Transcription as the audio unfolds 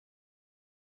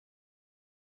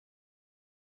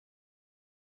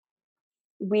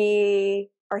We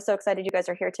are so excited you guys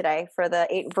are here today for the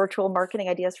 8 virtual marketing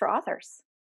ideas for authors.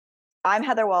 I'm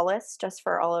Heather Wallace, just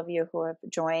for all of you who have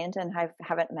joined and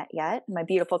haven't met yet. My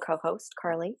beautiful co-host,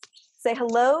 Carly. Say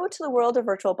hello to the world of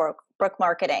virtual book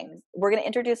marketing. We're going to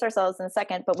introduce ourselves in a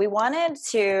second, but we wanted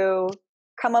to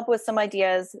come up with some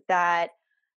ideas that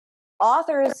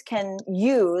authors can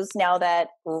use now that,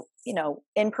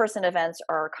 in-person events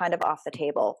are kind of off the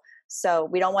table. So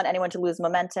we don't want anyone to lose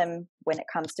momentum when it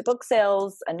comes to book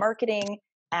sales and marketing.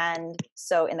 And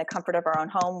so in the comfort of our own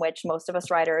home, which most of us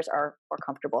writers are more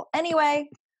comfortable anyway,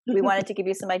 we wanted to give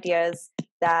you some ideas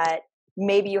that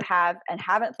maybe you have and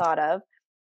haven't thought of.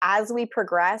 As we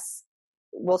progress,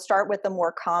 we'll start with the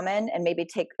more common and maybe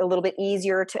take a little bit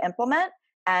easier to implement.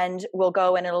 And we'll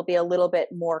go and it'll be a little bit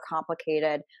more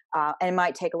complicated and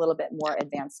might take a little bit more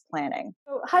advanced planning.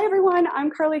 So, hi, everyone. I'm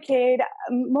Carly Kade.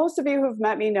 Most of you who've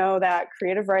met me know that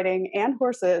creative writing and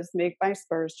horses make my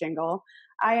spurs jingle.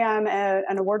 I am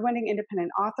an award-winning independent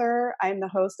author. I'm the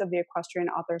host of the Equestrian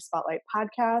Author Spotlight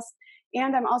podcast,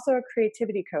 and I'm also a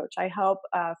creativity coach. I help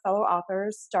fellow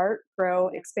authors start, grow,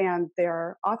 expand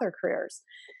their author careers.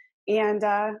 And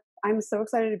I'm so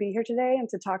excited to be here today and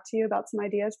to talk to you about some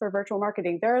ideas for virtual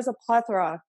marketing. There is a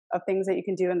plethora of things that you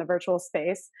can do in the virtual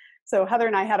space. So Heather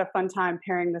and I had a fun time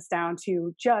paring this down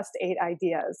to just 8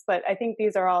 ideas. But I think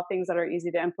these are all things that are easy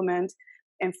to implement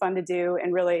and fun to do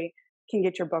and really can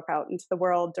get your book out into the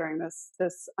world during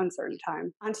this uncertain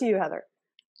time. On to you, Heather.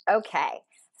 Okay.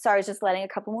 So I was just letting a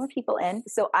couple more people in.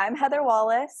 So I'm Heather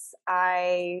Wallace.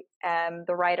 I am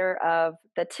the writer of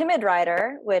The Timid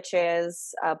Writer, which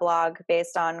is a blog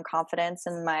based on confidence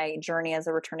and my journey as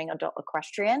a returning adult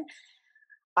equestrian.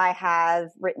 I have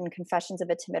written Confessions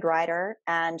of a Timid Writer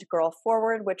and Girl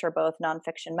Forward, which are both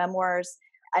nonfiction memoirs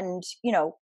and,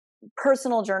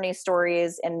 personal journey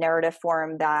stories in narrative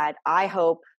form that I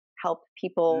hope help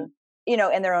people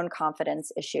in their own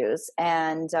confidence issues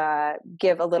and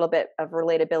give a little bit of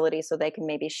relatability so they can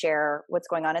maybe share what's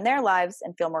going on in their lives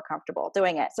and feel more comfortable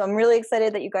doing it. So I'm really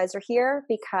excited that you guys are here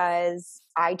because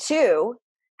I too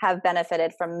have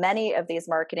benefited from many of these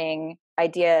marketing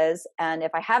ideas. And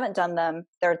if I haven't done them,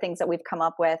 there are things that we've come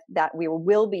up with that we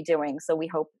will be doing. So we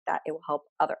hope that it will help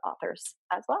other authors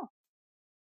as well.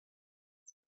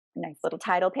 Nice little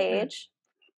title page.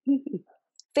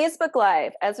 Facebook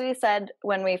Live, as we said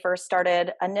when we first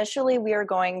started, initially we are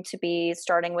going to be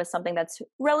starting with something that's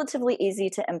relatively easy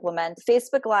to implement.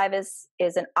 Facebook Live is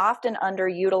an often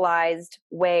underutilized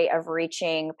way of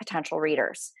reaching potential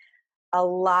readers. A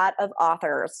lot of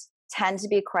authors tend to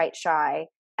be quite shy,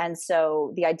 and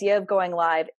so the idea of going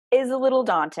live is a little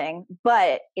daunting,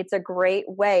 but it's a great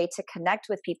way to connect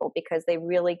with people because they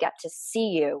really get to see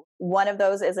you. One of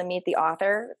those is a Meet the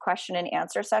Author question and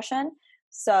answer session.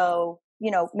 So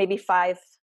maybe five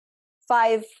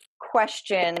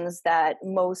questions that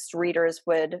most readers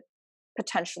would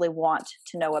potentially want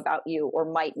to know about you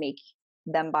or might make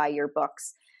them buy your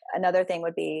books. Another thing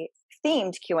would be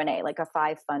themed Q&A, like a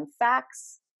 5 fun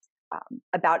facts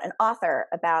about an author,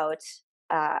 about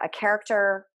a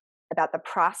character, about the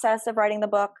process of writing the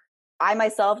book. I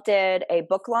myself did a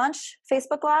book launch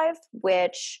Facebook Live,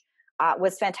 which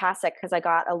was fantastic because I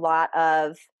got a lot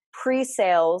of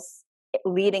pre-sales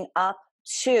leading up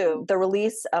to the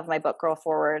release of my book, Girl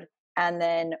Forward. And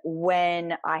then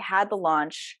when I had the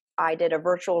launch, I did a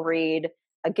virtual read,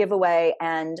 a giveaway,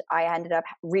 and I ended up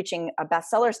reaching a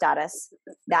bestseller status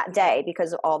that day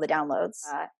because of all the downloads.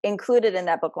 Included in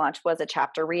that book launch was a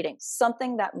chapter reading.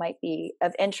 Something that might be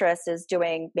of interest is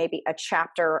doing maybe a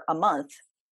chapter a month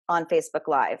on Facebook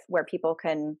Live where people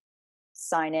can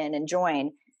sign in and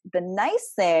join. The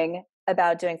nice thing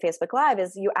about doing Facebook Live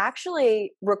is you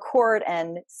actually record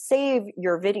and save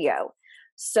your video.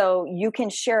 So you can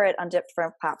share it on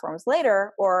different platforms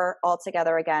later or all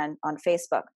together again on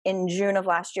Facebook. In June of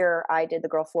last year, I did the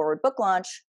Girl Forward book launch.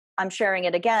 I'm sharing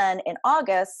it again in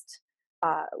August,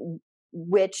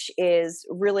 which is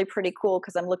really pretty cool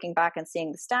because I'm looking back and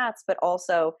seeing the stats, but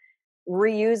also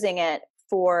reusing it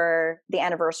for the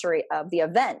anniversary of the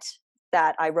event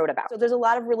that I wrote about. So there's a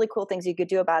lot of really cool things you could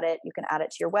do about it. You can add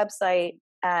it to your website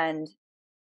and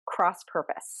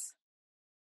cross-purpose.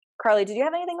 Carly, did you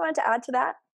have anything you wanted to add to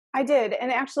that? I did. And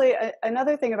actually,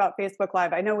 another thing about Facebook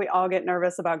Live, I know we all get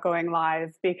nervous about going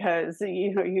live because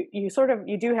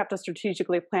you do have to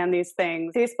strategically plan these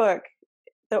things. Facebook,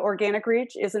 the organic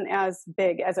reach isn't as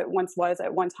big as it once was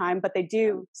at one time, but they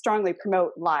do strongly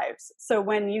promote lives. So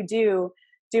when you do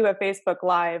a Facebook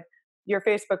Live, your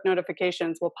Facebook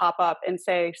notifications will pop up and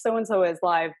say, so-and-so is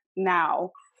live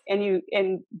now.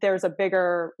 and there's a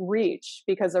bigger reach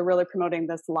because they're really promoting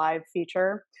this live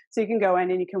feature. So you can go in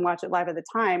and you can watch it live at the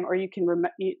time, or you can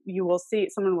you will see,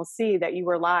 someone will see that you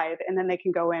were live, and then they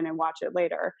can go in and watch it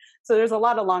later. So there's a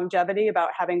lot of longevity about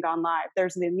having gone live.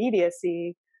 There's the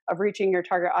immediacy of reaching your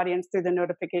target audience through the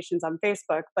notifications on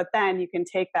Facebook, but then you can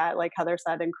take that, like Heather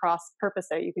said, and cross purpose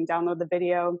it. You can download the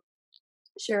video,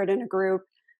 share it in a group,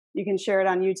 you can share it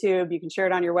on YouTube, you can share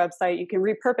it on your website, you can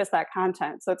repurpose that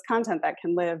content. So it's content that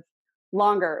can live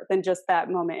longer than just that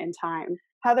moment in time.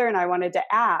 Heather and I wanted to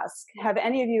ask, have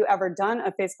any of you ever done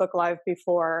a Facebook Live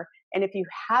before? And if you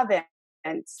haven't,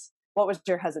 what was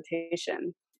your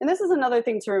hesitation? And this is another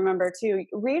thing to remember too.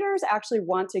 Readers actually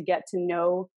want to get to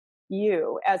know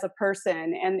you as a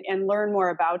person and learn more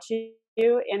about you.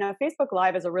 And a Facebook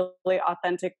Live is a really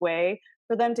authentic way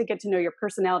for them to get to know your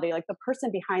personality, like the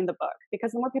person behind the book.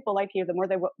 Because the more people like you, the more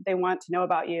they want to know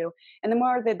about you, and the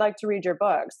more they'd like to read your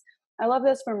books. I love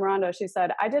this from Rhonda. She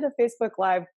said, I did a Facebook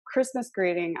Live Christmas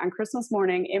greeting on Christmas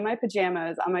morning in my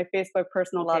pajamas on my Facebook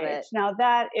personal Love page. it. Now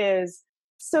that is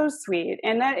so sweet.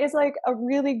 And that is like a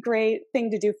really great thing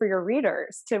to do for your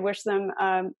readers, to wish them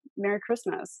Merry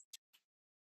Christmas.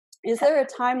 Is there a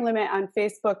time limit on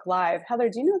Facebook Live? Heather,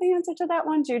 do you know the answer to that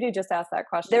one? Judy just asked that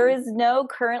question. There's no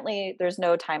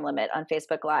time limit on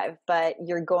Facebook Live, but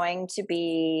you're going to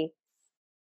be,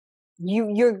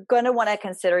 you're going to want to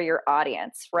consider your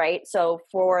audience, right? So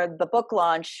for the book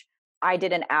launch, I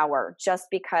did an hour just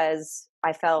because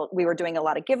I felt we were doing a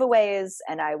lot of giveaways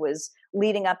and I was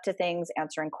leading up to things,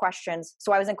 answering questions.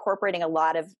 So I was incorporating a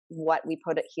lot of what we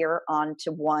put here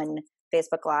onto one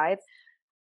Facebook Live.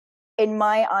 In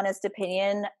my honest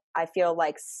opinion, I feel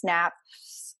like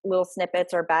little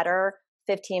snippets are better.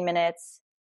 15 minutes,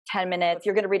 10 minutes. If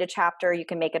you're going to read a chapter, you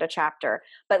can make it a chapter,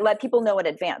 but let people know in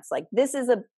advance. Like this is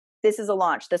a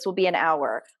launch. This will be an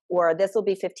hour, or this will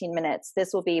be 15 minutes.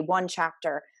 This will be one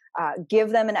chapter. Give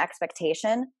them an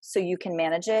expectation so you can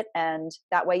manage it. And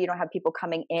that way you don't have people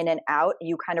coming in and out.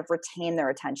 You kind of retain their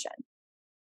attention.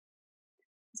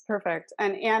 It's perfect.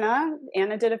 And Anna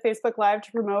did a Facebook Live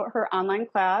to promote her online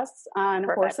class on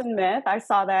Perfect. Horse and Myth. I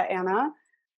saw that, Anna.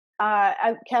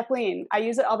 Kathleen, I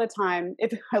use it all the time.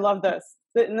 I love this.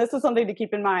 And this is something to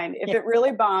keep in mind. If it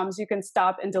really bombs, you can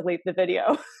stop and delete the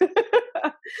video.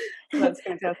 That's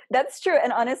fantastic. That's true.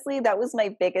 And honestly, that was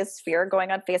my biggest fear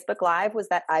going on Facebook Live, was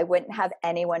that I wouldn't have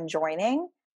anyone joining.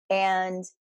 And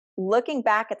looking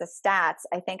back at the stats,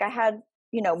 I think I had,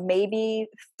 maybe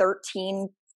 13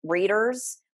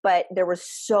 readers, but there was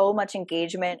so much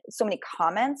engagement, so many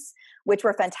comments, which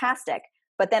were fantastic.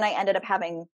 But then I ended up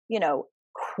having,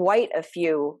 quite a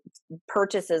few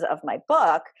purchases of my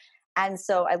book. And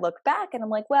so I look back and I'm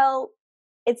like, well,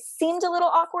 it seemed a little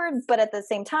awkward, but at the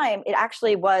same time, it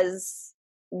actually was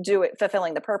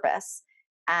fulfilling the purpose.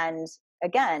 And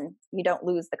again, you don't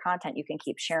lose the content. You can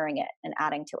keep sharing it and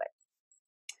adding to it.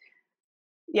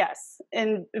 Yes.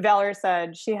 And Valerie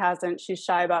said she's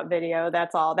shy about video.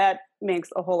 That's all. That makes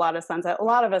a whole lot of sense. A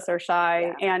lot of us are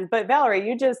shy. Yeah. But Valerie,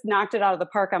 you just knocked it out of the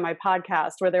park on my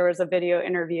podcast where there was a video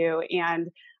interview. And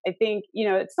I think,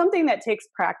 it's something that takes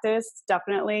practice,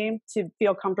 definitely, to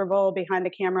feel comfortable behind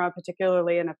the camera,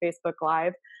 particularly in a Facebook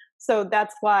Live. So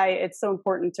that's why it's so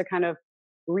important to kind of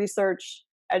research,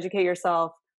 educate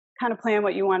yourself, kind of plan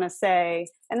what you want to say,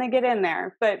 and then get in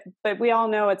there. But we all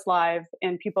know it's live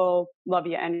and people love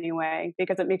you anyway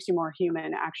because it makes you more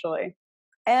human, actually.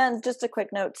 And just a quick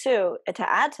note too,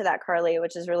 to add to that, Carly,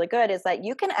 which is really good, is that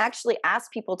you can actually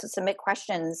ask people to submit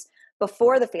questions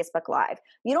before the Facebook Live.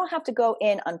 You don't have to go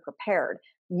in unprepared.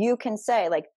 You can say,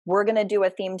 like, we're going to do a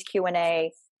themed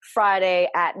Q&A Friday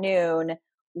at noon.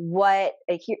 We're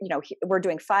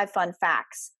doing 5 fun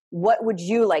facts. What would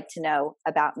you like to know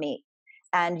about me?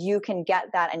 And you can get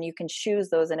that and you can choose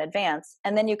those in advance,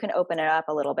 and then you can open it up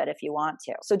a little bit if you want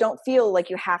to. So don't feel like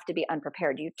you have to be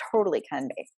unprepared. You totally can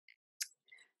be.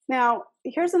 Now,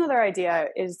 here's another idea,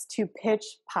 is to pitch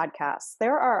podcasts.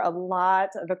 There are a lot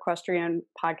of equestrian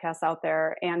podcasts out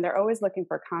there, and they're always looking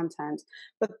for content.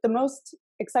 But the most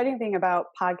exciting thing about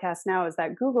podcasts now is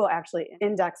that Google actually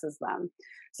indexes them.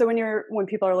 So when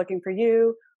people are looking for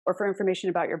you or for information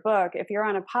about your book, if you're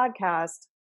on a podcast,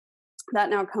 that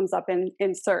now comes up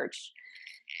in search.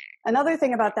 Another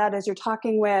thing about that is you're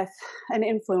talking with an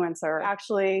influencer. It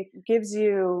actually gives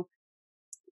you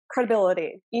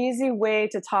credibility, easy way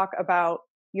to talk about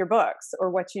your books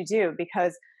or what you do,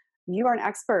 because you are an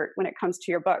expert when it comes to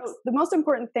your books. The most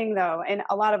important thing though, and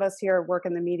a lot of us here work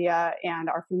in the media and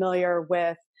are familiar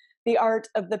with the art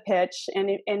of the pitch,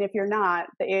 and if you're not,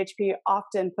 the AHP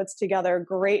often puts together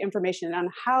great information on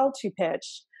how to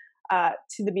pitch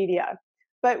to the media.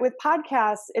 But with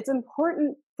podcasts, it's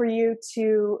important for you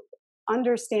to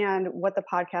understand what the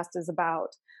podcast is about.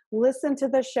 Listen to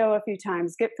the show a few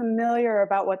times, get familiar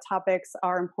about what topics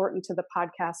are important to the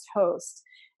podcast host,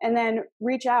 and then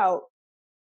reach out.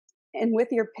 And with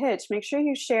your pitch, make sure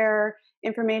you share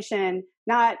information,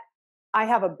 not, I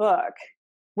have a book.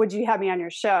 Would you have me on your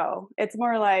show? It's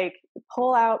more like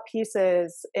pull out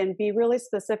pieces and be really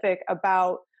specific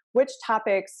about which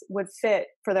topics would fit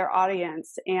for their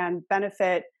audience and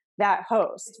benefit that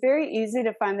host. It's very easy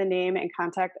to find the name and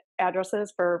contact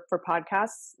addresses for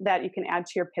podcasts that you can add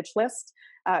to your pitch list.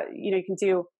 You can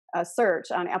do a search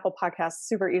on Apple Podcasts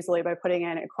super easily by putting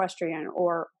in equestrian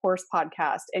or horse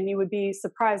podcast, and you would be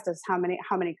surprised as how many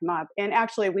come up. And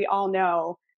actually, we all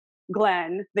know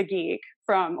Glenn, the geek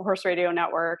from Horse Radio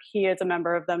Network. He is a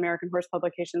member of the American Horse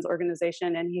Publications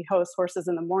Organization, and he hosts Horses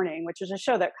in the Morning, which is a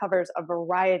show that covers a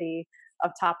variety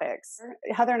of topics.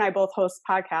 Heather and I both host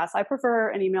podcasts. I prefer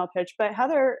an email pitch, but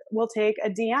Heather will take a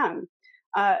DM,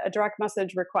 a direct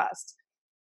message request.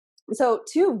 So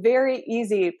 2 very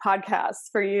easy podcasts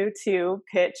for you to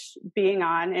pitch being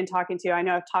on and talking to. I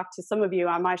know I've talked to some of you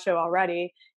on my show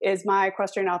already, is my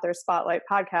Equestrian Author Spotlight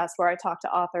podcast, where I talk to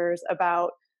authors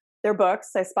about their books.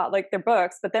 I spotlight their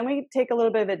books, but then we take a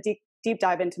little bit of a deep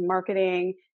dive into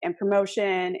marketing and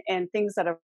promotion and things that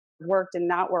have worked and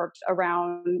not worked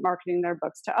around marketing their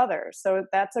books to others. So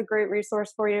that's a great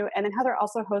resource for you. And then Heather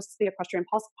also hosts the Equestrian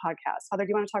Pulse podcast. Heather, do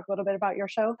you want to talk a little bit about your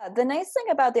show? The nice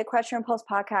thing about the Equestrian Pulse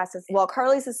podcast is, while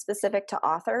Carly's is specific to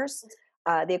authors,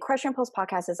 the Equestrian Pulse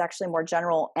podcast is actually more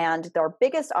general, and their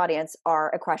biggest audience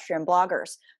are equestrian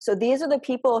bloggers. So these are the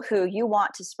people who you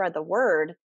want to spread the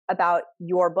word about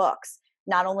your books.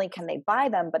 Not only can they buy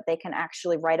them, but they can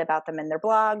actually write about them in their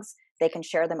blogs, they can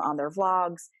share them on their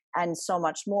vlogs, and so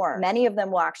much more. Many of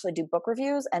them will actually do book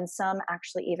reviews, and some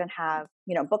actually even have,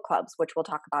 book clubs, which we'll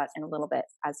talk about in a little bit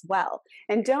as well.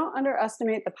 And don't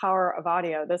underestimate the power of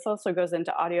audio. This also goes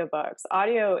into audiobooks.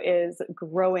 Audio is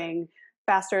growing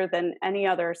faster than any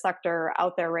other sector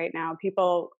out there right now.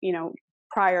 People,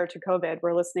 prior to COVID,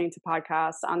 were listening to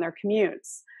podcasts on their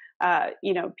commutes.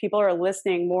 People are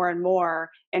listening more and more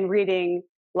and reading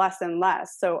less and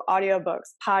less. So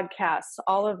audiobooks, podcasts,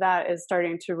 all of that is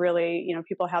starting to really,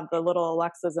 people have the little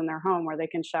Alexas in their home where they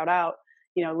can shout out,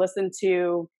 listen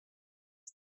to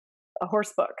a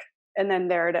horse book, and then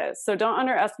there it is. So don't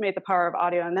underestimate the power of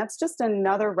audio. And that's just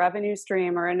another revenue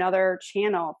stream or another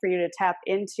channel for you to tap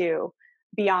into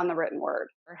beyond the written word.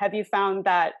 Or have you found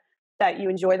that you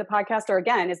enjoy the podcast? Or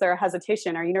again, is there a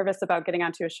hesitation? Are you nervous about getting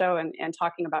onto a show and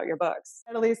talking about your books?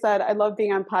 Natalie said, I love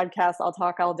being on podcasts. I'll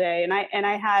talk all day. And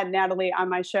I had Natalie on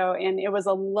my show, and it was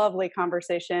a lovely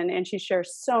conversation. And she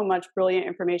shares so much brilliant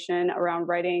information around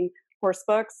writing horse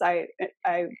books. I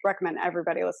recommend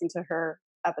everybody listen to her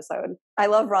episode. I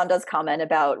love Rhonda's comment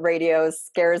about radio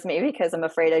scares me because I'm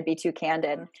afraid I'd be too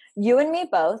candid. You and me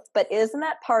both, but isn't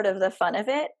that part of the fun of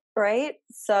it? Right?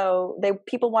 So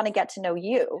people want to get to know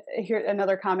you. Here,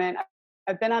 another comment.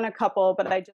 I've been on a couple,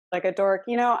 but I just like a dork.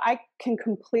 I can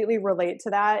completely relate to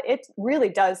that. It really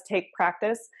does take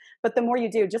practice, but the more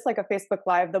you do, just like a Facebook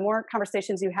Live, the more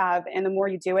conversations you have and the more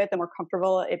you do it, the more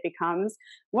comfortable it becomes.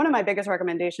 One of my biggest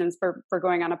recommendations for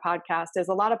going on a podcast is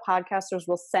a lot of podcasters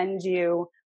will send you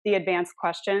the advanced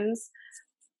questions.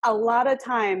 A lot of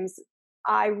times,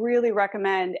 I really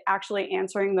recommend actually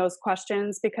answering those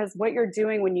questions, because what you're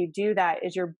doing when you do that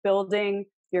is you're building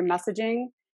your messaging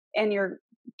and you're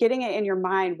getting it in your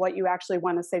mind what you actually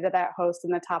want to say to that host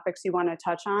and the topics you want to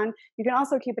touch on. You can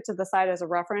also keep it to the side as a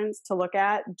reference to look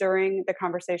at during the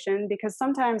conversation, because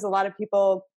sometimes a lot of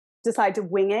people decide to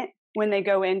wing it when they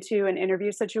go into an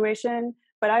interview situation.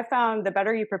 But I found the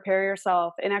better you prepare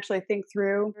yourself and actually think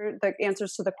through the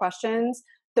answers to the questions,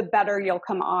 the better you'll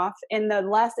come off and the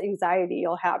less anxiety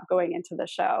you'll have going into the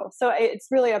show. So it's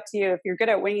really up to you. If you're good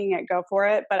at winging it, go for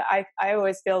it. But I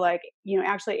always feel like,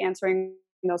 actually answering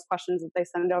those questions that they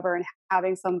send over and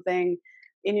having something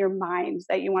in your mind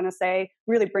that you want to say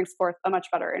really brings forth a much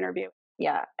better interview.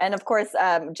 Yeah. And of course,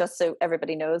 just so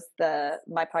everybody knows,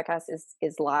 my podcast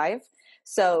is live.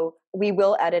 So we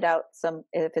will edit out some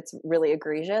if it's really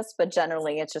egregious, but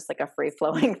generally it's just like a free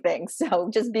flowing thing. So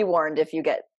just be warned if you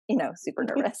get, super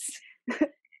nervous.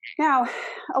 Now,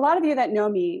 a lot of you that know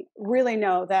me really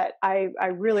know that I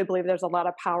really believe there's a lot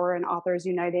of power in authors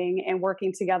uniting and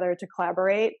working together to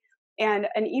collaborate. And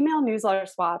an email newsletter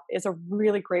swap is a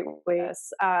really great way.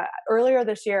 Earlier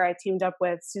this year, I teamed up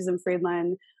with Susan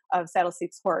Friedland of Saddle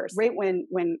Seats Horse, right when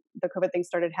the COVID thing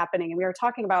started happening. And we were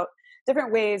talking about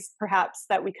different ways perhaps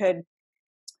that we could,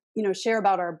 share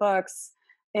about our books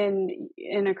in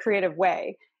a creative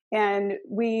way. And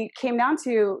we came down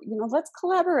to, let's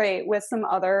collaborate with some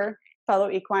other fellow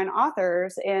equine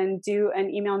authors and do an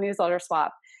email newsletter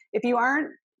swap. If you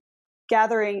aren't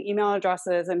gathering email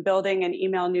addresses and building an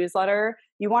email newsletter,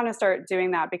 you want to start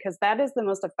doing that, because that is the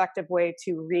most effective way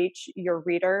to reach your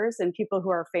readers and people who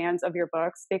are fans of your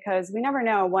books, because we never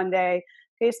know, one day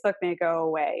Facebook may go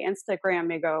away, Instagram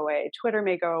may go away, Twitter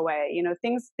may go away.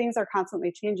 Things are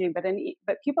constantly changing,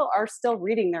 but people are still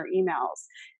reading their emails.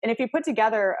 And if you put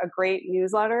together a great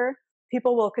newsletter,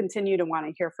 people will continue to want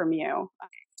to hear from you.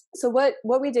 So what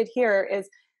we did here is,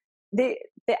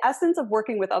 the essence of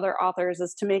working with other authors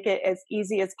is to make it as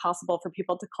easy as possible for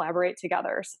people to collaborate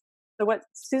together. So what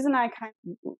Susan and I kind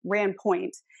of ran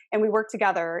point, and we worked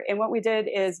together. And what we did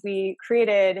is we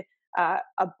created a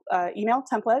email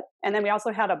template, and then we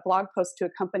also had a blog post to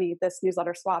accompany this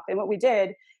newsletter swap. And what we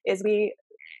did is we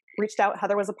reached out.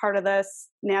 Heather was a part of this.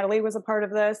 Natalie was a part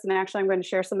of this. And actually, I'm going to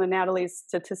share some of Natalie's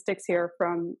statistics here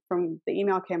from the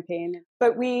email campaign.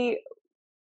 But we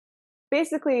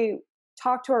basically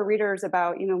talk to our readers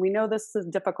about, we know this is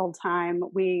a difficult time.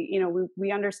 We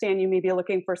understand you may be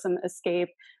looking for some escape.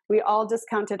 We all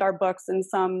discounted our books in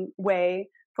some way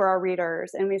for our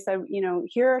readers. And we said,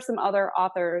 here are some other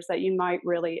authors that you might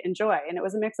really enjoy. And it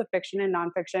was a mix of fiction and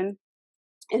nonfiction.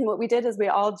 And what we did is we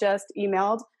all just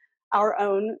emailed our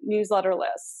own newsletter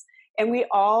lists. And we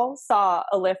all saw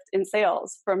a lift in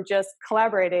sales from just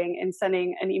collaborating and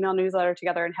sending an email newsletter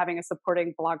together and having a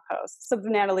supporting blog post. So the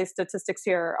Natalie's statistics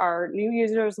here are: new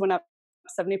users went up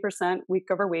 70% week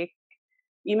over week.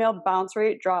 Email bounce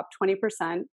rate dropped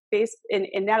 20%. And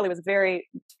Natalie was very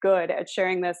good at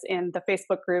sharing this in the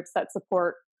Facebook groups that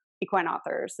support equine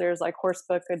authors. There's like Horse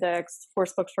Book Addicts,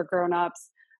 Horse Books for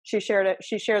Grown-ups. She shared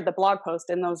the blog post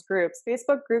in those groups.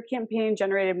 Facebook group campaign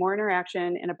generated more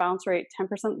interaction and a bounce rate 10%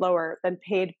 lower than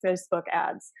paid Facebook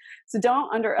ads. So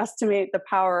don't underestimate the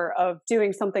power of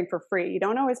doing something for free. You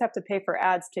don't always have to pay for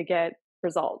ads to get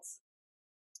results.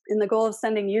 And the goal of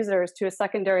sending users to a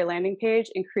secondary landing page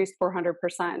increased 400%.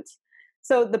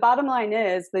 So the bottom line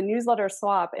is, the newsletter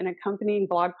swap and accompanying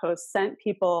blog posts sent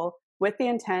people with the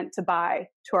intent to buy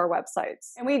to our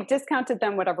websites. And we discounted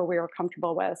them whatever we were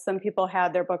comfortable with. Some people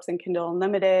had their books in Kindle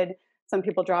Unlimited. Some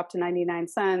people dropped to 99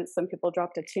 cents. Some people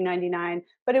dropped to $2.99.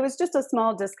 But it was just a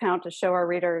small discount to show our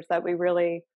readers that we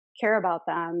really care about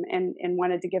them and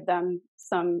wanted to give them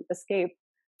some escape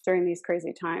during these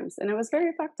crazy times. And it was very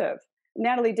effective.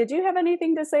 Natalie, did you have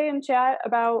anything to say in chat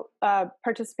about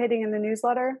participating in the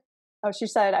newsletter? Oh, she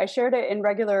said, I shared it in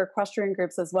regular equestrian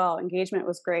groups as well. Engagement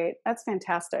was great. That's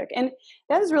fantastic. And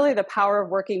that is really the power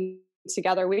of working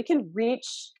together. We can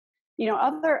reach,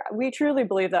 we truly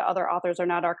believe that other authors are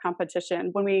not our competition.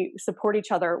 When we support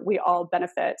each other, we all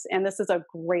benefit. And this is a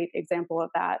great example of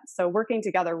that. So working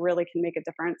together really can make a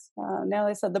difference.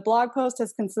 Natalie said, the blog post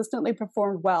has consistently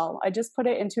performed well. I just put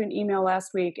it into an email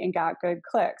last week and got good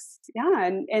clicks. Yeah,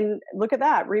 and look at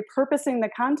that, repurposing the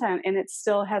content, and it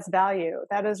still has value.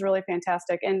 That is really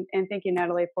fantastic. And thank you,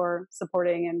 Natalie, for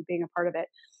supporting and being a part of it.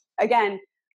 Again,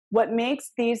 what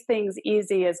makes these things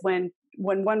easy is when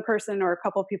one person or a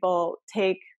couple people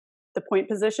take the point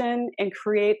position and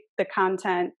create the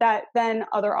content that then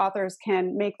other authors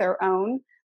can make their own,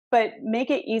 but make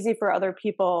it easy for other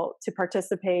people to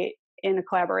participate in a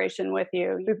collaboration with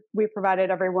you. We provided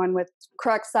everyone with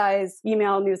correct size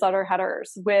email newsletter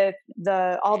headers with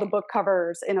all the book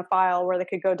covers in a file where they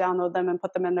could go download them and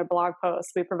put them in their blog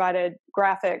posts. We provided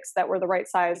graphics that were the right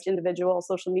size individual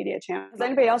social media channels. Has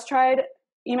anybody else tried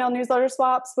email newsletter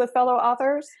swaps with fellow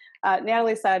authors?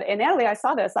 Natalie said, and Natalie, I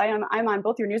saw this. I'm on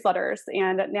both your newsletters,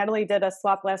 and Natalie did a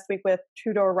swap last week with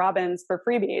Tudor Robbins for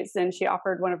freebies, and she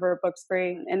offered one of her books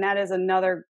free. And that is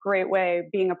another great way of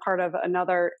being a part of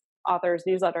another author's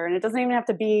newsletter. And it doesn't even have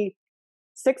to be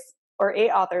 6 or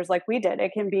 8 authors like we did.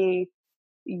 It can be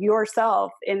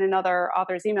yourself in another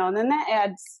author's email, and then that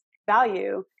adds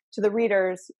value to the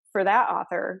readers for that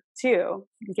author too,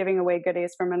 giving away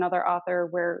goodies from another author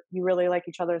where you really like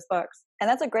each other's books. And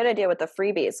that's a great idea with the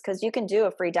freebies, because you can do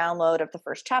a free download of the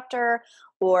first chapter,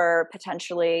 or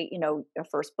potentially, a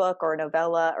first book or a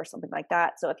novella or something like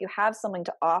that. So if you have something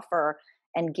to offer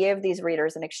and give these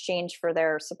readers in exchange for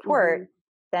their support,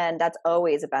 then that's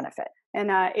always a benefit.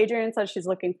 And Adrienne said she's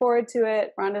looking forward to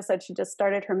it. Rhonda said she just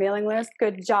started her mailing list.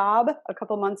 Good job, a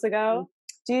couple months ago.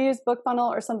 Do you use BookFunnel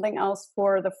or something else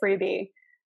for the freebie?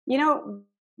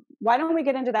 Why don't we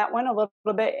get into that one a little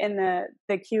bit in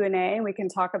the Q&A? We can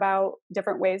talk about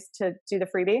different ways to do the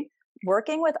freebie.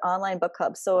 Working with online book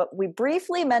clubs. So we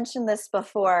briefly mentioned this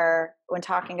before when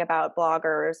talking about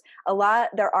bloggers.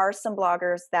 There are some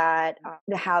bloggers that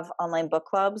have online book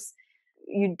clubs.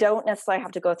 you don't necessarily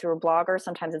have to go through a blogger.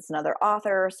 Sometimes it's another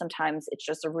author. Sometimes it's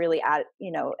just a really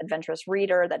adventurous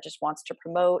reader that just wants to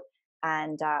promote.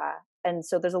 And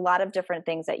so there's a lot of different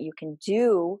things that you can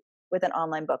do with an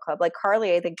online book club. Like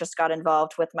Carly, I think, just got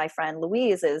involved with my friend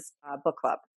Louise's book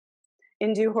club.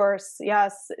 In Due Horse,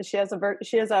 yes, she has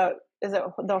is it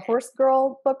the Horse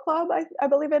Girl Book Club? I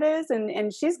believe it is,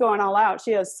 and she's going all out.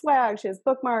 She has swag, she has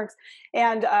bookmarks,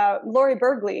 and Lori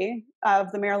Bergley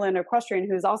of the Maryland Equestrian,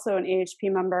 who's also an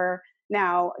AHP member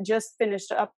now, just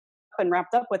finished up and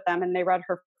wrapped up with them, and they read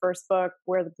her first book,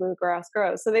 Where the Bluegrass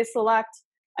Grows. So they select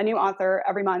a new author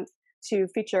every month to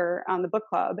feature on the book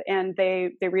club, and they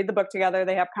read the book together,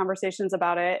 they have conversations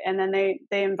about it, and then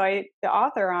they invite the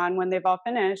author on when they've all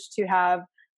finished to have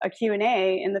a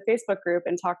Q&A in the Facebook group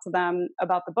and talk to them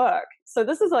about the book. So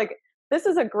this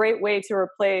is a great way to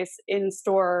replace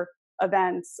in-store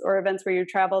events or events where you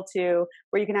travel to,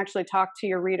 where you can actually talk to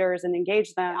your readers and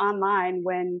engage them online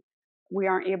when we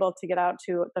aren't able to get out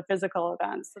to the physical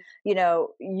events.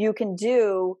 You can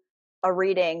do a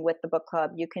reading with the book club.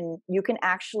 You can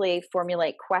actually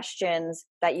formulate questions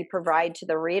that you provide to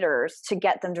the readers to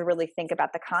get them to really think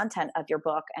about the content of your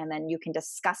book, and then you can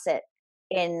discuss it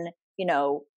in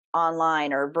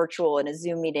online or virtual, in a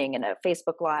Zoom meeting, in a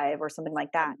Facebook Live or something like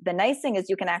that. The nice thing is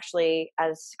you can actually,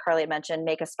 as Carly had mentioned,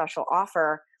 make a special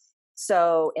offer.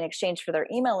 So in exchange for their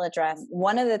email address,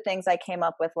 one of the things I came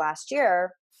up with last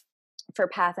year for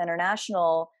Path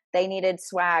International, they needed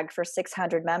swag for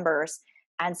 600 members.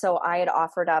 And so I had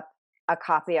offered up a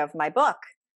copy of my book,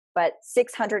 but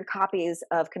 600 copies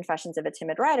of Confessions of a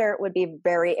Timid Writer would be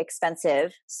very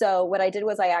expensive. So what I did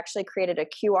was I actually created a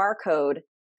QR code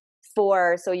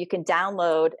so you can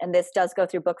download, and this does go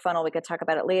through BookFunnel, we could talk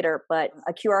about it later, but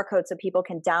a QR code so people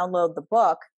can download the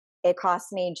book. It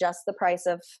costs me just the price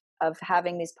of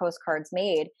having these postcards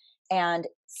made. And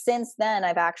since then,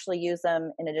 I've actually used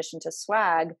them in addition to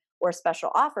swag or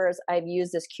special offers. I've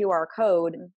used this QR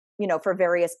code, for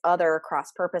various other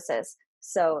cross purposes.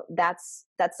 So that's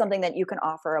something that you can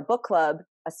offer a book club,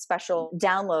 a special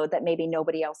download that maybe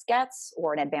nobody else gets,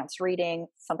 or an advanced reading,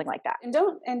 something like that.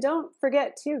 And don't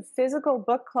forget too, physical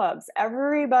book clubs.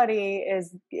 Everybody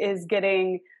is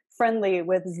getting friendly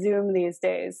with Zoom these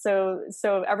days. So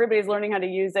everybody's learning how to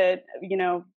use it,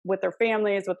 with their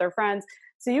families, with their friends.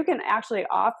 So you can actually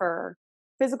offer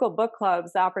physical book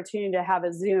clubs the opportunity to have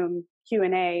a Zoom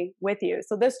Q&A with you.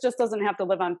 So this just doesn't have to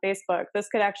live on Facebook. This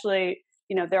could actually,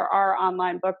 there are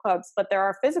online book clubs, but there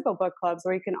are physical book clubs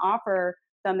where you can offer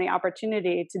them the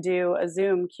opportunity to do a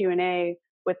Zoom Q&A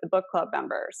with the book club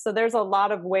members. So there's a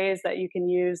lot of ways that you can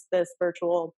use this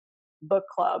virtual book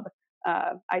club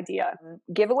idea.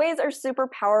 Giveaways are super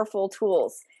powerful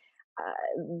tools.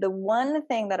 The one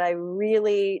thing that I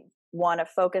really want to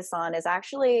focus on is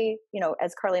actually,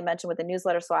 as Carly mentioned with the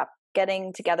newsletter swap,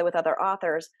 getting together with other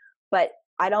authors. But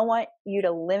I don't want you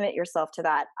to limit yourself to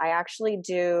that. I actually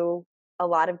do a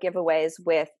lot of giveaways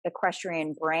with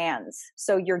equestrian brands.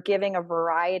 So you're giving a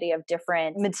variety of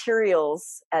different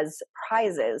materials as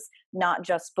prizes, not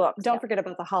just books. Don't forget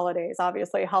about the holidays.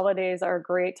 Obviously, holidays are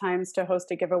great times to host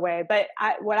a giveaway. But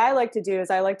what I like to do is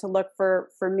I like to look for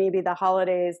maybe the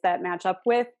holidays that match up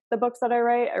with the books that I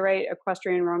write. I write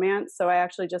equestrian romance. So I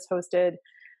actually just hosted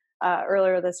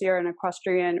earlier this year an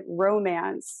equestrian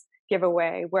romance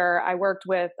giveaway where I worked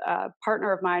with a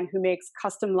partner of mine who makes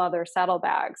custom leather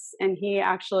saddlebags. And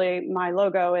my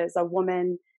logo is a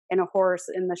woman and a horse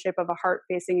in the shape of a heart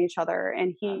facing each other.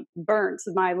 And he burnt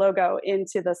my logo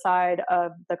into the side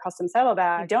of the custom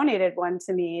saddlebag. He donated one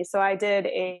to me. So I did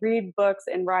a read books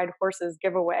and ride horses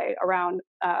giveaway around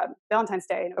Valentine's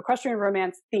Day, equestrian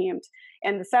romance themed.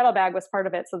 And the saddlebag was part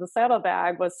of it. So the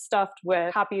saddlebag was stuffed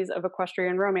with copies of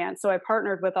equestrian romance. So I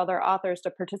partnered with other authors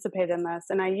to participate in this.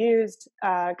 And I used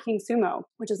King Sumo,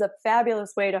 which is a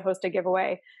fabulous way to host a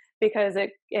giveaway, because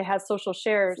it has social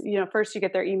shares. First you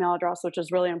get their email address, which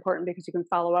is really important because you can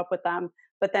follow up with them.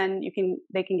 But then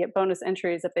they can get bonus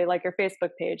entries if they like your Facebook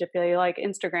page, if they like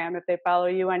Instagram, if they follow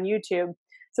you on YouTube.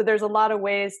 So there's a lot of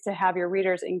ways to have your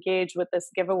readers engage with this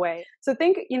giveaway. So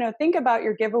think about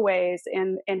your giveaways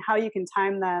and how you can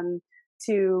time them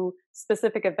to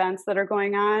specific events that are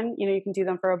going on. You can do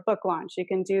them for a book launch. You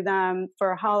can do them for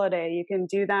a holiday. You can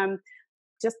do them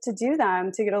just to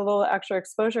get a little extra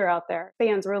exposure out there.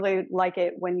 Fans really like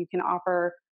it when you can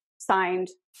offer signed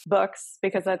books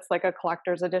because that's like a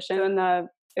collector's edition. In the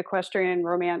equestrian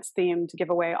romance themed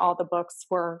giveaway, all the books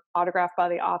were autographed by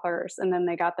the authors, and then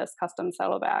they got this custom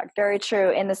saddlebag. Very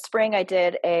true. In the spring, I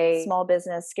did a small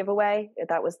business giveaway.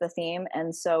 That was the theme.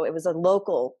 And so it was a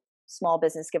local small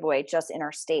business giveaway just in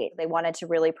our state. They wanted to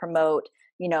really promote,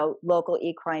 local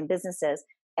equine businesses.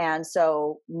 And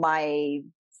so my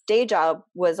day job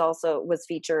was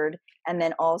featured, and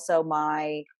then also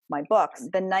my books.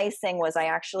 The nice thing was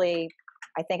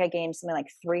I think I gained something like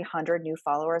 300 new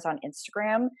followers on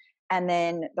Instagram. And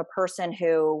then the person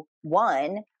who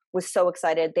won was so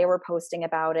excited. They were posting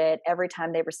about it. Every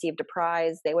time they received a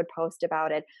prize, they would post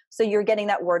about it. So you're getting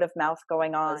that word of mouth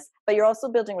going on, but you're also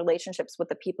building relationships with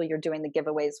the people you're doing the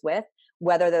giveaways with,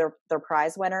 whether they're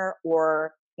prize winner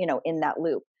or, in that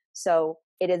loop. So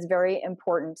it is very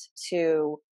important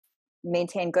to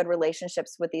maintain good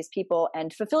relationships with these people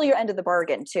and fulfill your end of the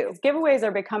bargain too. Giveaways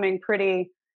are becoming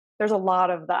there's a lot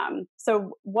of them.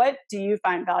 So what do you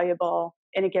find valuable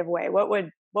in a giveaway? What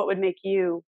would make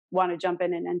you want to jump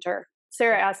in and enter?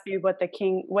 Sarah asked me what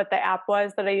the app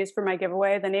was that I used for my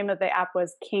giveaway. The name of the app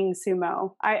was King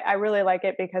Sumo. I really like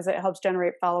it because it helps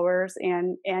generate followers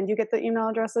and you get the email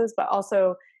addresses, but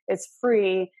also it's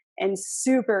free and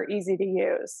super easy to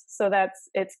use. So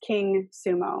it's King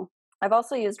Sumo. I've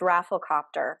also used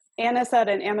Rafflecopter. Anna said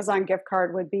an Amazon gift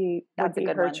card would be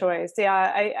her choice. Yeah,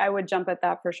 I would jump at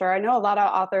that for sure. I know a lot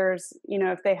of authors,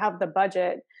 if they have the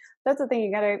budget, that's the thing,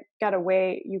 you gotta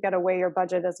weigh your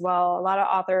budget as well. A lot of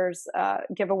authors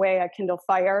give away a Kindle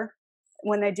Fire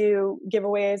when they do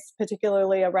giveaways,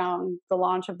 particularly around the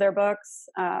launch of their books,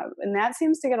 and that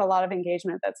seems to get a lot of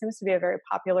engagement. That seems to be a very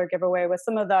popular giveaway with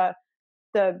some of the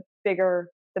bigger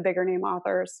name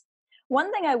authors.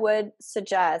 One thing I would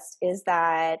suggest is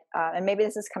that, and maybe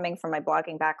this is coming from my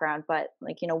blogging background, but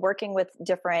working with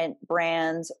different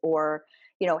brands or,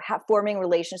 forming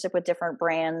relationship with different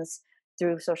brands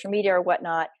through social media or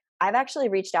whatnot, I've actually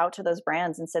reached out to those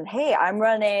brands and said, hey, I'm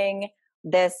running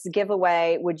this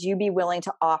giveaway. Would you be willing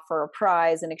to offer a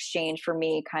prize in exchange for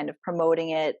me kind of promoting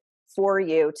it for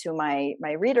you to my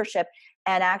readership?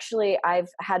 And actually, I've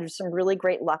had some really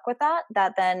great luck with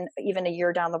that then even a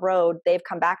year down the road, they've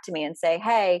come back to me and say,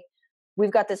 hey,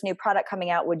 we've got this new product coming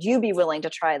out. Would you be willing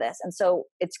to try this? And so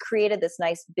it's created this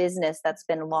nice business that's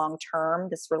been long-term,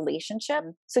 this relationship.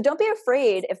 So don't be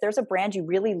afraid. If there's a brand you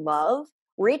really love,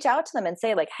 reach out to them and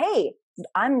say like, hey,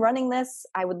 I'm running this.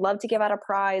 I would love to give out a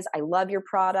prize. I love your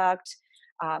product.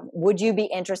 Would you be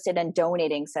interested in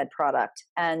donating said product?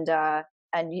 And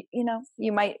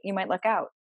you might luck out.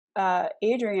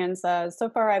 Adrian says, so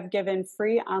far I've given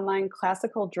free online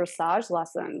classical dressage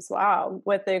lessons. Wow.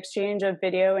 With the exchange of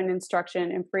video and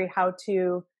instruction and free how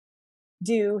to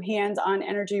do hands-on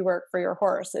energy work for your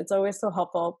horse. It's always so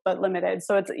helpful, but limited.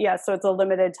 So it's a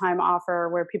limited time offer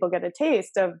where people get a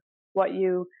taste of what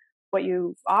you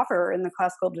offer in the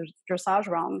classical dressage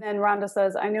realm. And Rhonda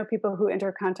says, I know people who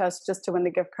enter contests just to win the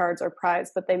gift cards or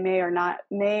prize, but they may or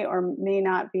may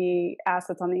not be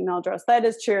assets on the email address. That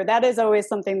is true. That is always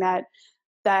something that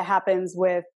happens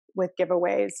with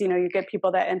giveaways. You get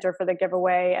people that enter for the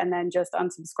giveaway and then just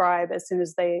unsubscribe as soon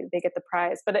as they get the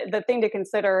prize. But the thing to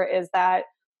consider is that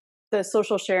the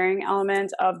social sharing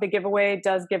element of the giveaway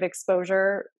does give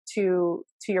exposure to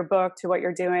your book, to what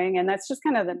you're doing. And that's just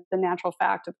kind of the natural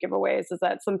fact of giveaways, is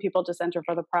that some people just enter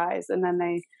for the prize and then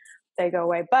they go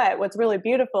away. But what's really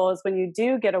beautiful is when you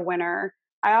do get a winner,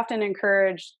 I often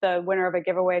encourage the winner of a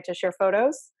giveaway to share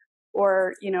photos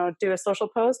or, do a social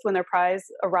post when their prize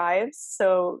arrives.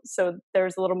 So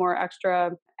there's a little more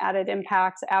extra added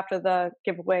impact after the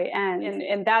giveaway ends.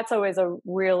 And that's always a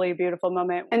really beautiful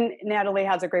moment. And Natalie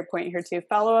has a great point here too.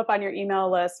 Follow up on your email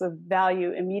list with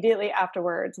value immediately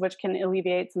afterwards, which can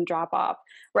alleviate some drop off,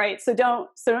 right? So don't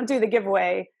do the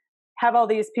giveaway, have all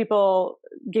these people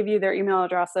give you their email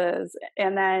addresses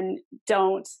and then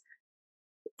don't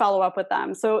follow up with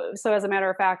them. So as a matter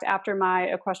of fact, after my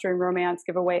equestrian romance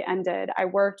giveaway ended, I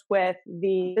worked with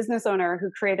the business owner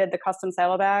who created the custom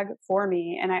saddlebag for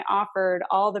me. And I offered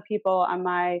all the people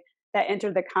that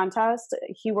entered the contest,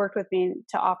 he worked with me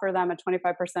to offer them a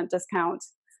 25% discount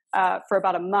for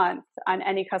about a month on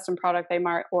any custom product they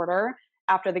might order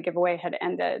after the giveaway had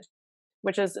ended,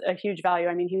 which is a huge value.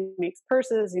 I mean, he makes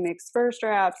purses, he makes spur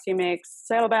straps, he makes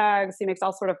saddlebags, he makes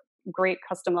all sort of great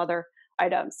custom leather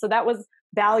items. So that was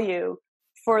value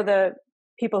for the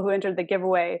people who entered the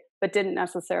giveaway but didn't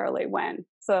necessarily win.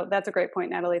 So that's a great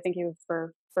point, Natalie. Thank you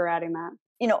for adding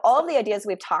that. All of the ideas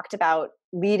we've talked about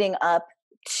leading up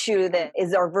to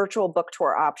is our virtual book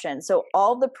tour option. So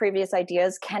all the previous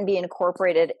ideas can be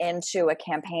incorporated into a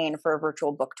campaign for a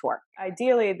virtual book tour.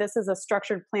 Ideally, this is a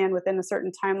structured plan within a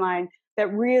certain timeline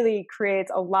that really creates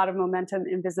a lot of momentum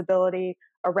and visibility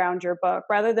around your book,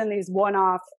 rather than these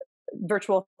one-off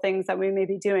virtual things that we may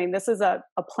be doing. This is a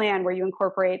plan where you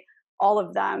incorporate all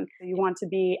of them. You want to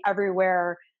be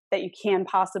everywhere that you can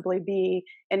possibly be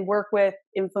and work with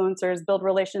influencers, build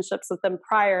relationships with them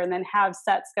prior, and then have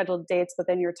set scheduled dates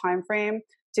within your time frame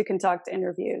to conduct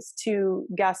interviews, to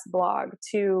guest blog,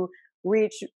 to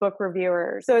reach book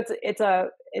reviewers. So it's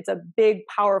a big,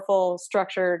 powerful,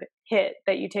 structured hit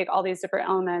that you take all these different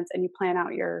elements and you plan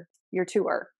out your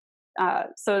tour.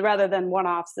 So rather than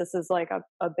one-offs, this is like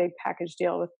a big package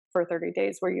deal for 30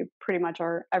 days where you pretty much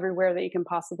are everywhere that you can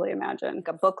possibly imagine. Like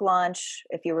a book launch,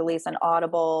 if you release an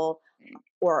Audible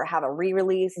or have a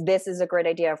re-release, this is a great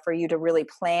idea for you to really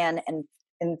plan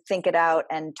and think it out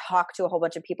and talk to a whole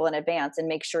bunch of people in advance and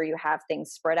make sure you have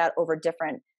things spread out over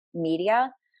different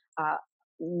media,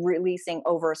 releasing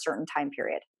over a certain time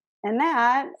period. And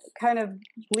that kind of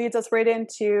leads us right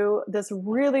into this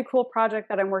really cool project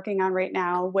that I'm working on right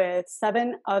now with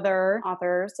 7 other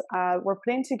authors. We're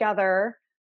putting together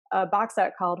a box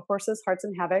set called Horses, Hearts,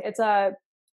 and Havoc. It's a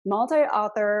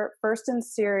multi-author, first in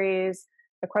series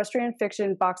equestrian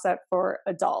fiction box set for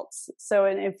adults. So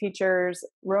it features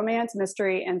romance,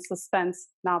 mystery, and suspense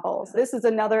novels. This is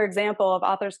another example of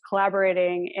authors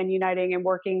collaborating and uniting and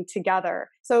working together.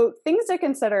 So things to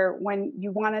consider when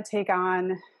you want to take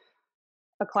on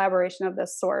a collaboration of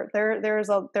this sort. There's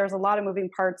a lot of moving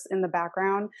parts in the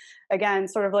background. Again,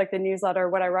 sort of like the newsletter,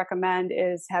 what I recommend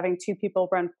is having 2 people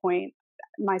run point.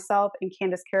 Myself and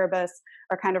Candace Carabas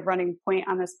are kind of running point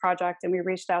on this project, and we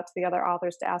reached out to the other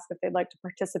authors to ask if they'd like to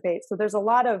participate. So there's a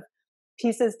lot of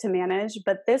pieces to manage,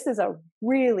 but this is a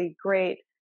really great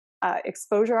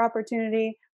exposure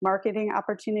opportunity, marketing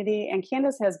opportunity. And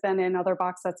Candace has been in other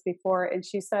box sets before, and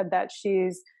she said that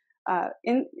she's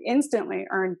instantly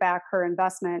earned back her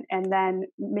investment and then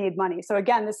made money. So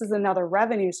again, this is another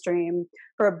revenue stream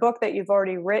for a book that you've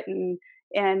already written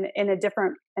in a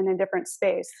different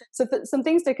space. So some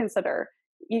things to consider.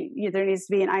 There needs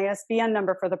to be an ISBN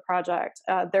number for the project.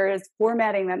 There is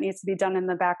formatting that needs to be done in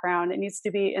the background. It needs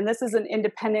to be, and this is an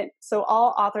independent, so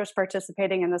all authors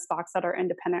participating in this box set are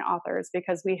independent authors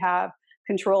because we have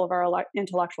control of our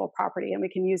intellectual property and we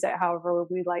can use it however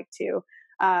we like to.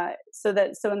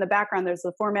 So in the background, there's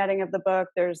the formatting of the book,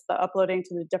 there's the uploading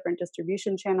to the different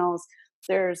distribution channels,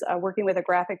 there's working with a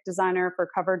graphic designer for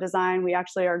cover design. We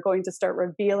actually are going to start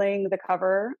revealing the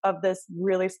cover of this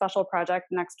really special project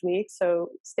next week. So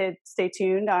stay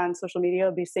tuned on social media.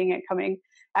 You'll be seeing it coming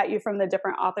at you from the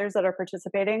different authors that are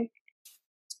participating.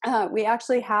 We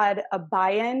actually had a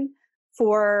buy-in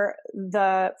for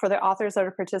the authors that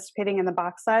are participating in the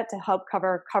box set to help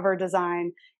cover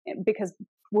design, because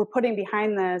we're putting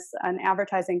behind this an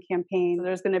advertising campaign. So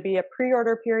there's going to be a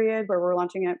pre-order period where we're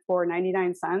launching it for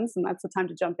 99 cents, and that's the time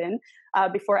to jump in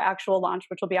before actual launch,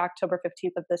 which will be October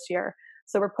 15th of this year.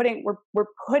 So we're putting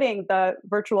the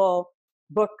virtual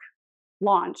book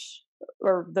launch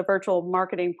or the virtual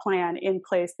marketing plan in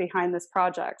place behind this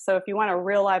project. So if you want a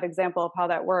real live example of how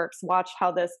that works, watch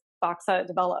how this box set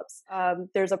develops.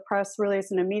 There's a press release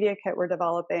and a media kit we're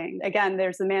developing. Again,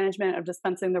 there's the management of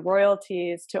dispensing the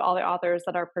royalties to all the authors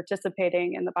that are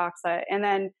participating in the box set. And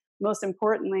then most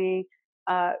importantly,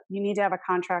 you need to have a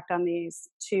contract on these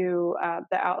to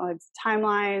the outlets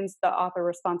timelines, the author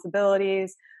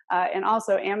responsibilities, and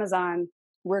also Amazon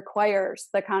requires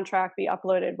the contract be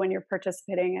uploaded when you're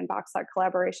participating in box set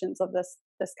collaborations of this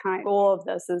kind. The goal of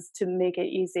this is to make it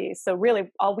easy. So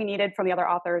really all we needed from the other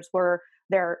authors were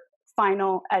their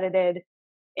final edited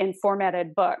and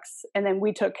formatted books. And then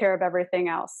we took care of everything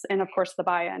else. And of course the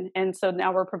buy-in. And so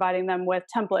now we're providing them with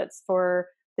templates for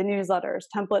the newsletters,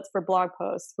 templates for blog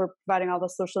posts. We're providing all the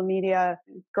social media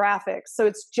graphics. So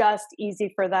it's just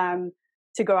easy for them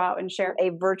to go out and share.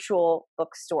 A virtual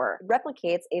bookstore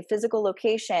replicates a physical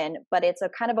location, but it's a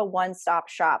kind of a one-stop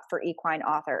shop for equine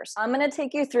authors. I'm going to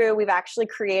take you through, we've actually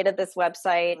created this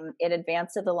website in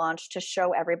advance of the launch to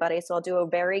show everybody. So I'll do a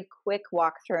very quick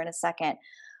walkthrough in a second,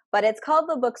 but it's called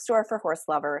the Bookstore for Horse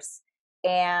Lovers.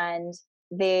 And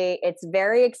it's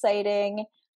very exciting.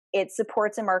 It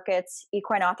supports and markets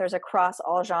equine authors across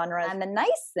all genres. And the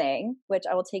nice thing, which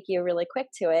I will take you really quick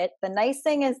to it, the nice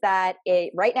thing is that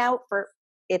right now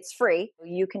it's free.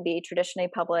 You can be traditionally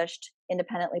published,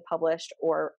 independently published,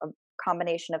 or a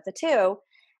combination of the two.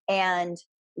 And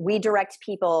we direct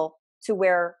people to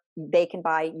where they can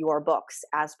buy your books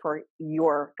as per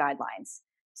your guidelines.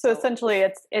 So essentially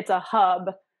it's a hub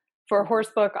for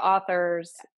horse book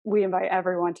authors. We invite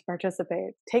everyone to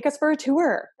participate. Take us for a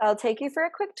tour. I'll take you for a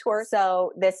quick tour.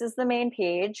 So this is the main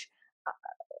page.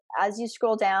 As you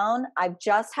scroll down, I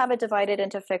just have it divided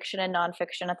into fiction and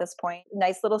nonfiction at this point.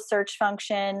 Nice little search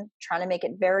function, trying to make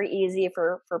it very easy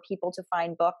for people to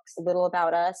find books. A little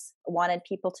about us. Wanted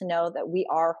people to know that we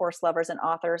are horse lovers and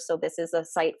authors. So this is a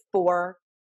site for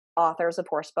authors of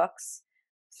horse books,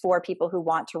 for people who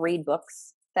want to read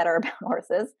books that are about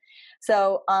horses.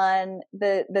 So on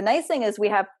the nice thing is we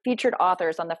have featured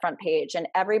authors on the front page, and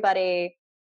everybody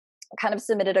kind of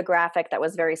submitted a graphic that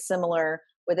was very similar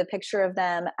with a picture of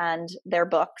them and their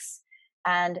books.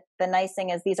 And the nice thing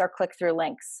is these are click-through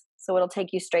links. So it'll take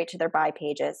you straight to their buy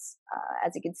pages.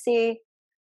 As you can see,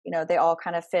 they all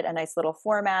kind of fit a nice little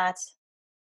format.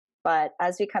 But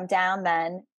as we come down,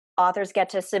 then authors get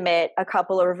to submit a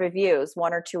couple of reviews,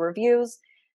 1 or 2 reviews.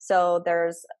 So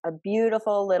there's a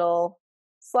beautiful little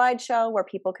slideshow where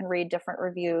people can read different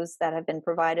reviews that have been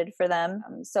provided for them.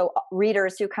 So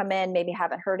readers who come in, maybe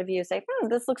haven't heard of you, say,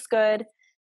 this looks good.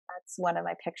 That's one of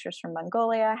my pictures from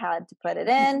Mongolia. I had to put it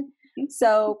in.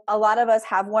 So a lot of us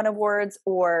have won awards,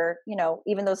 or,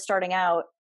 even those starting out,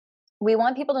 we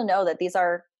want people to know that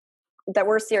that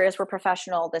we're serious, we're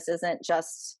professional. This isn't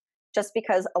just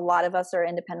because a lot of us are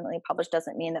independently published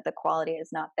doesn't mean that the quality is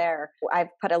not there. I've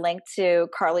put a link to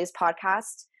Carly's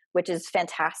podcast, which is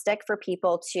fantastic for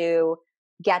people to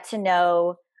get to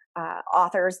know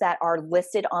authors that are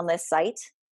listed on this site,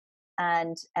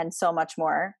 and so much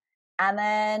more. And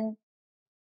then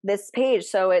this page,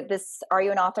 Are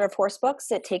You an Author of Horse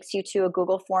Books? It takes you to a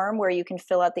Google form where you can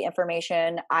fill out the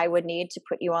information I would need to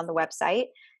put you on the website.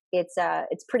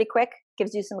 It's pretty quick,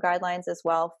 gives you some guidelines as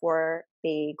well for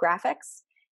the graphics,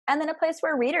 and then a place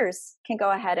where readers can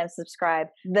go ahead and subscribe.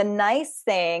 The nice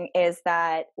thing is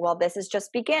that while this is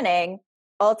just beginning,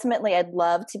 ultimately I'd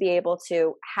love to be able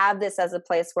to have this as a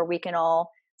place where we can all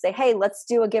say, hey, let's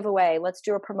do a giveaway, let's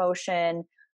do a promotion,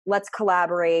 let's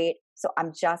collaborate. So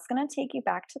I'm just going to take you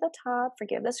back to the top,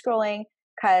 forgive the scrolling,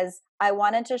 because I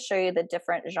wanted to show you the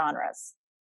different genres.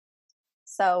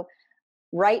 So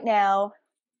right now,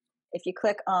 if you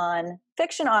click on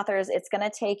fiction authors, it's going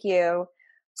to take you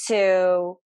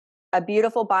to a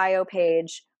beautiful bio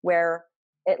page where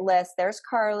it lists, there's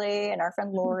Carly and our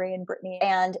friend Lori and Brittany,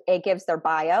 and it gives their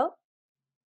bio,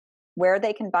 where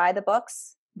they can buy the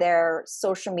books, their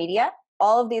social media.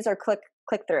 All of these are click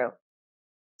through.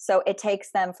 So it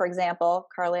takes them, for example,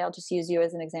 Carly, I'll just use you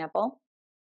as an example.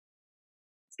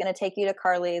 It's going to take you to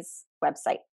Carly's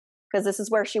website, because this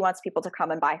is where she wants people to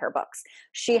come and buy her books.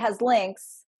 She has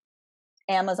links,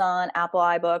 Amazon, Apple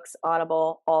iBooks,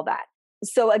 Audible, all that.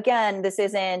 So again, this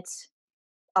isn't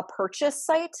a purchase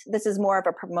site. This is more of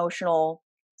a promotional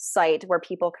site where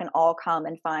people can all come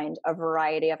and find a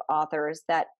variety of authors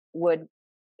that would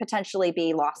potentially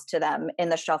be lost to them in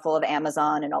the shuffle of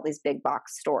Amazon and all these big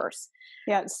box stores.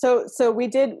 Yeah. So we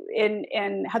did,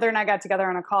 and Heather and I got together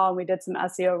on a call and we did some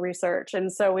SEO research.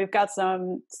 And so we've got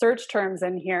some search terms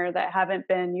in here that haven't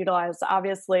been utilized.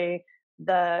 Obviously,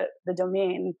 the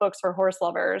domain Books for Horse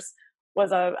Lovers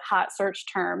was a hot search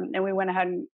term,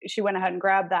 and she went ahead and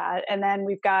grabbed that. And then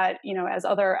we've got, as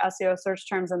other SEO search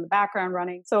terms in the background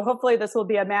running. So hopefully this will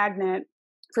be a magnet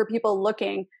for people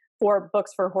looking for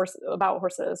books about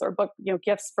horses, or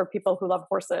gifts for people who love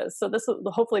horses. So this will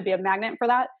hopefully be a magnet for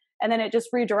that. And then it just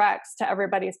redirects to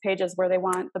everybody's pages where they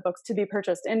want the books to be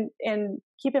purchased. And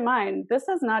keep in mind, this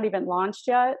has not even launched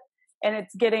yet, and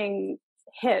it's getting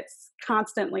hits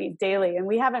constantly, daily. And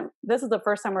this is the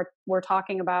first time we're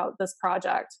talking about this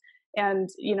project. And,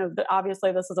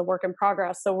 obviously this is a work in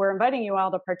progress. So we're inviting you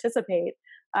all to participate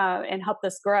and help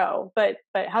this grow. But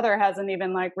Heather hasn't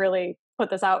even really put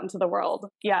this out into the world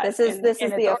yet. This is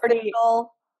the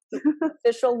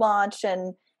official launch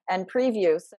and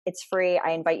preview. It's free.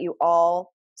 I invite you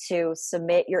all to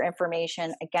submit your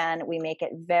information. Again, we make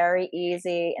it very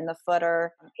easy in the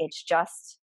footer. It's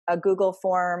just a Google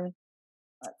form.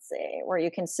 Let's see, where you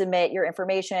can submit your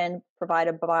information, provide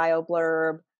a bio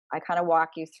blurb. I kind of walk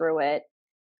you through it.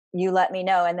 You let me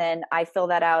know, and then I fill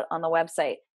that out on the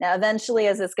website. Now, eventually,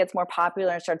 as this gets more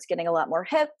popular and starts getting a lot more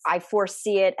hits, I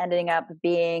foresee it ending up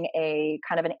being a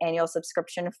kind of an annual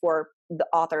subscription for the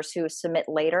authors who submit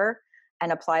later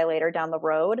and apply later down the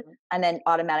road. And then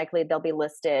automatically they'll be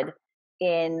listed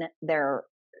in their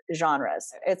genres.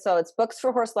 It's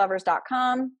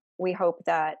booksforhorselovers.com. We hope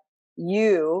that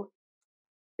you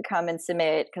come and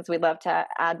submit, because we'd love to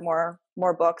add more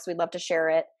books. We'd love to share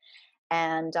it.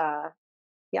 And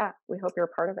we hope you're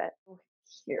a part of it.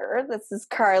 Here, this is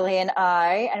Carly and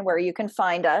I, and where you can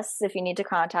find us if you need to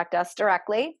contact us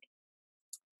directly.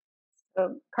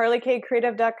 So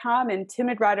carlykcreative.com and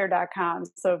timidrider.com.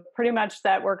 So pretty much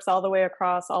that works all the way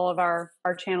across all of our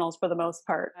channels for the most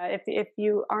part. If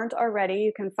you aren't already,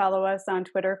 you can follow us on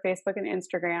Twitter, Facebook, and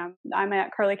Instagram. I'm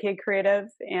at Carly Kade Creative,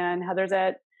 and Heather's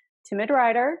at Timid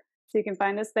Rider. So you can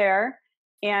find us there.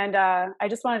 And I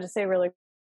just wanted to say really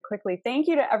quickly, thank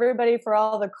you to everybody for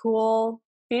all the cool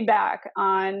feedback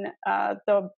on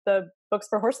the Books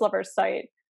for Horse Lovers site.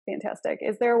 Fantastic.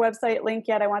 Is there a website link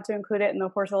yet? I want to include it in the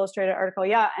Horse Illustrated article.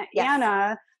 Yeah, yes.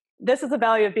 Anna this is the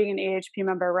value of being an AHP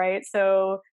member, right?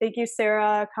 So thank you,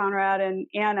 Sarah, Conrad, and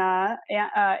Anna.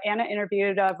 Anna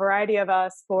interviewed a variety of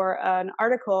us for an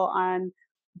article on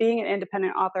being an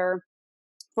independent author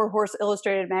for Horse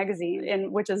Illustrated magazine,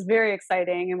 and which is very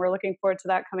exciting, and we're looking forward to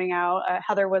that coming out.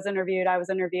 Heather was interviewed, I was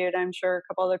interviewed, I'm sure a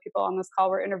couple other people on this call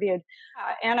were interviewed.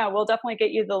 Anna, we'll definitely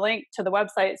get you the link to the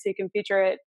website so you can feature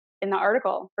it in the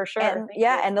article for sure. And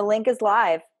and the link is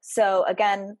live. So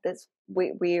again, this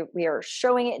we are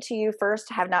showing it to you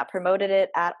first, have not promoted it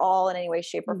at all in any way,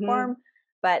 shape, or form,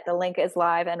 but the link is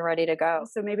live and ready to go.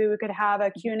 So maybe we could have a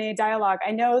Q&A dialogue.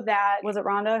 I know that, was it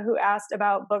Rhonda who asked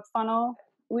about BookFunnel?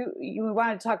 We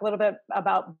wanted to talk a little bit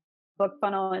about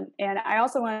BookFunnel, and I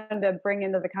also wanted to bring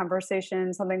into the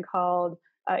conversation something called,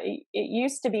 it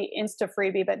used to be Insta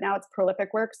Freebie, but now it's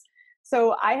Prolific Works.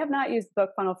 So I have not used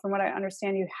BookFunnel. From what I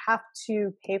understand, you have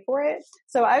to pay for it.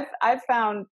 So I've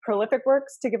found Prolific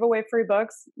Works to give away free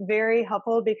books very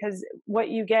helpful, because what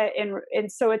you get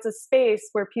and so it's a space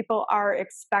where people are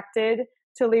expected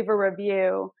to leave a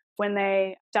review when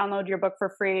they download your book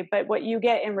for free. But what you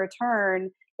get in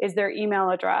return is their email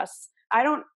address. I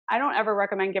don't ever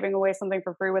recommend giving away something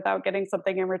for free without getting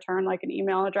something in return, like an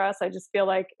email address. I just feel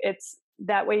like it's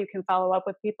that way you can follow up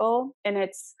with people, and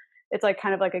it's like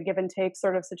kind of like a give and take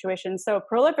sort of situation. So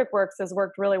Prolific Works has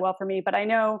worked really well for me, but I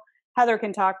know Heather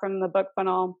can talk from the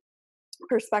BookFunnel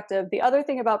perspective. The other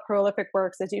thing about Prolific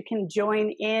Works is you can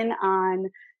join in on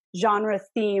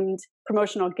genre-themed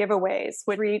promotional giveaways,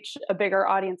 which reach a bigger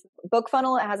audience.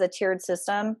 BookFunnel has a tiered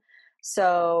system.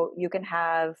 So you can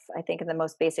have, I think in the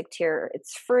most basic tier,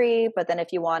 it's free. But then if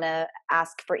you want to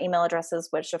ask for email addresses,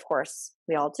 which of course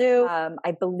we all do,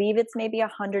 I believe it's maybe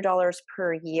 $100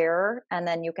 per year. And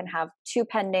then you can have 2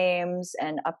 pen names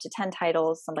and up to 10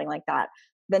 titles, something like that.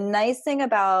 The nice thing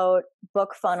about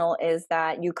BookFunnel is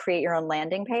that you create your own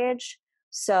landing page.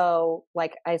 So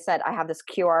like I said, I have this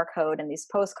QR code and these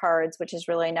postcards, which is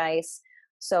really nice.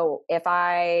 So if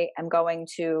I am going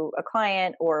to a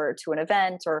client or to an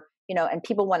event, or and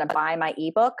people want to buy my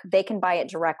ebook, they can buy it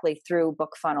directly through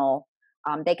BookFunnel.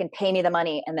 They can pay me the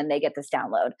money and then they get this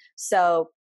download. So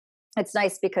it's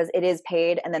nice because it is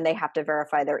paid, and then they have to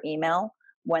verify their email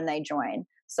when they join.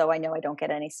 So I know I don't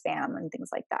get any spam and things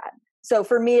like that. So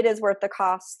for me, it is worth the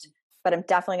cost, but I'm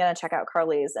definitely going to check out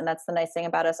Carly's. And that's the nice thing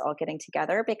about us all getting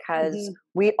together, because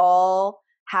we all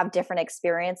have different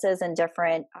experiences and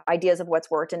different ideas of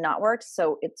what's worked and not worked.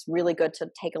 So it's really good to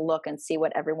take a look and see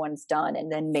what everyone's done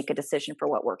and then make a decision for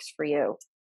what works for you.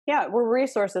 Yeah, we're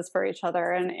resources for each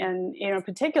other. And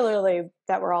particularly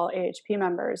that we're all AHP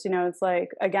members, it's like,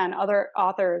 again, other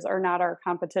authors are not our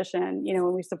competition.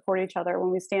 When we support each other,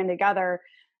 when we stand together,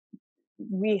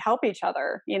 we help each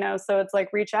other, so it's like,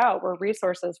 reach out, we're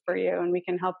resources for you, and we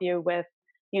can help you with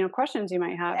questions you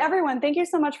might have. Everyone, thank you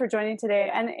so much for joining today.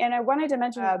 And I wanted to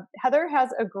mention, Heather has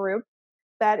a group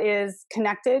that is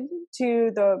connected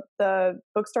to the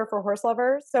bookstore for horse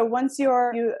lovers. So once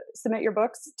you submit your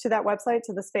books to that website,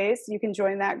 to the space, you can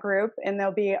join that group, and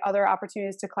there'll be other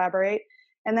opportunities to collaborate.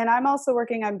 And then I'm also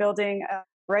working on building a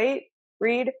Write,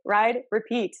 Read, Ride,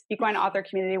 Repeat equine author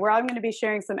community, where I'm going to be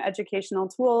sharing some educational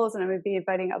tools, and I'm going to be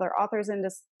inviting other authors in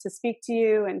to speak to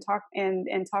you and talk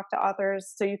to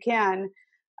authors, so you can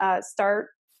start,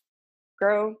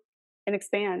 grow, and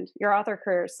expand your author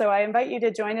career. So I invite you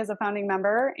to join as a founding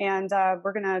member, and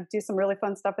we're going to do some really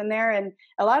fun stuff in there. And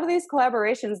a lot of these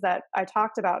collaborations that I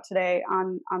talked about today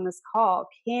on this call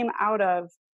came out of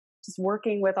just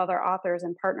working with other authors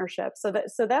in partnership. So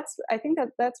that's I think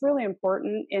that's really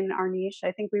important in our niche.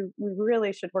 I think we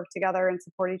really should work together and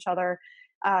support each other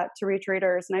to reach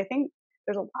readers. And I think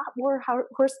there's a lot more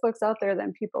horse books out there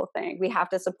than people think. We have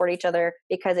to support each other,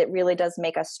 because it really does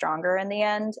make us stronger in the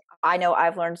end. I know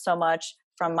I've learned so much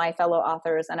from my fellow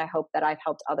authors, and I hope that I've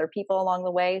helped other people along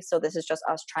the way. So this is just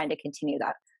us trying to continue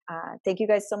that. Thank you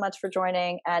guys so much for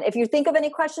joining. And if you think of any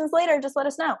questions later, just let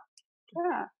us know.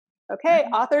 Yeah. Okay.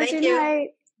 Authors Thank Unite.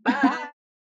 You. Bye.